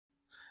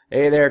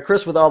Hey there,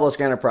 Chris with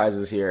Obelisk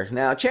Enterprises here.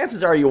 Now,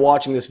 chances are you're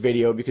watching this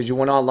video because you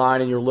went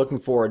online and you're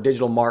looking for a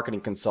digital marketing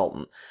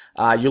consultant.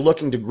 You're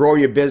looking to grow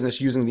your business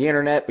using the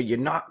internet, but you're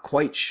not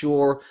quite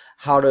sure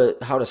how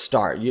to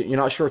start. You're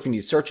not sure if you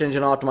need search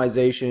engine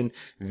optimization,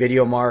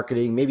 video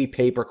marketing, maybe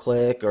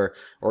pay-per-click or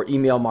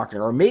email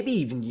marketing, or maybe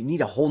even you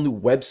need a whole new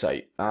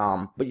website,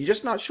 but you're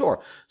just not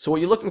sure. So what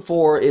you're looking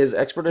for is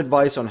expert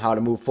advice on how to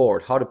move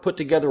forward, how to put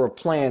together a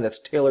plan that's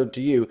tailored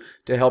to you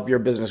to help your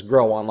business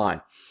grow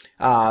online.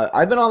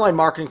 I've been online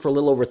marketing for a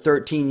little over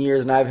 13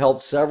 years, and I've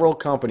helped several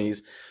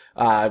companies,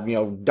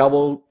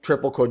 double,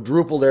 triple,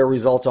 quadruple their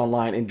results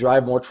online and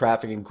drive more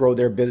traffic and grow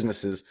their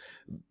businesses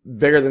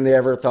bigger than they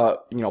ever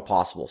thought,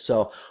 possible.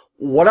 So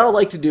what I would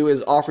like to do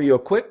is offer you a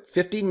quick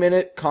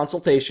 15-minute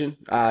consultation,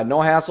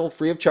 no hassle,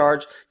 free of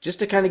charge, just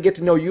to kind of get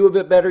to know you a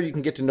bit better. You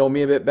can get to know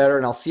me a bit better,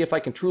 and I'll see if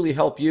I can truly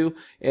help you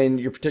in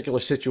your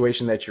particular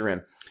situation that you're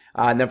in.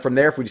 And then from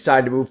there, if we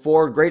decide to move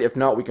forward, great. If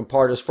not, we can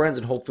part as friends,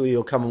 and hopefully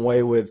you'll come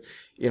away with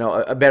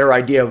a better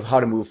idea of how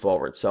to move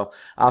forward. So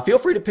feel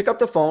free to pick up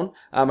the phone.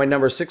 My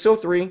number is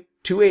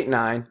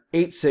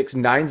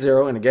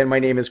 603-289-8690. And again, my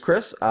name is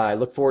Chris. I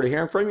look forward to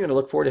hearing from you, and I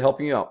look forward to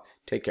helping you out.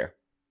 Take care.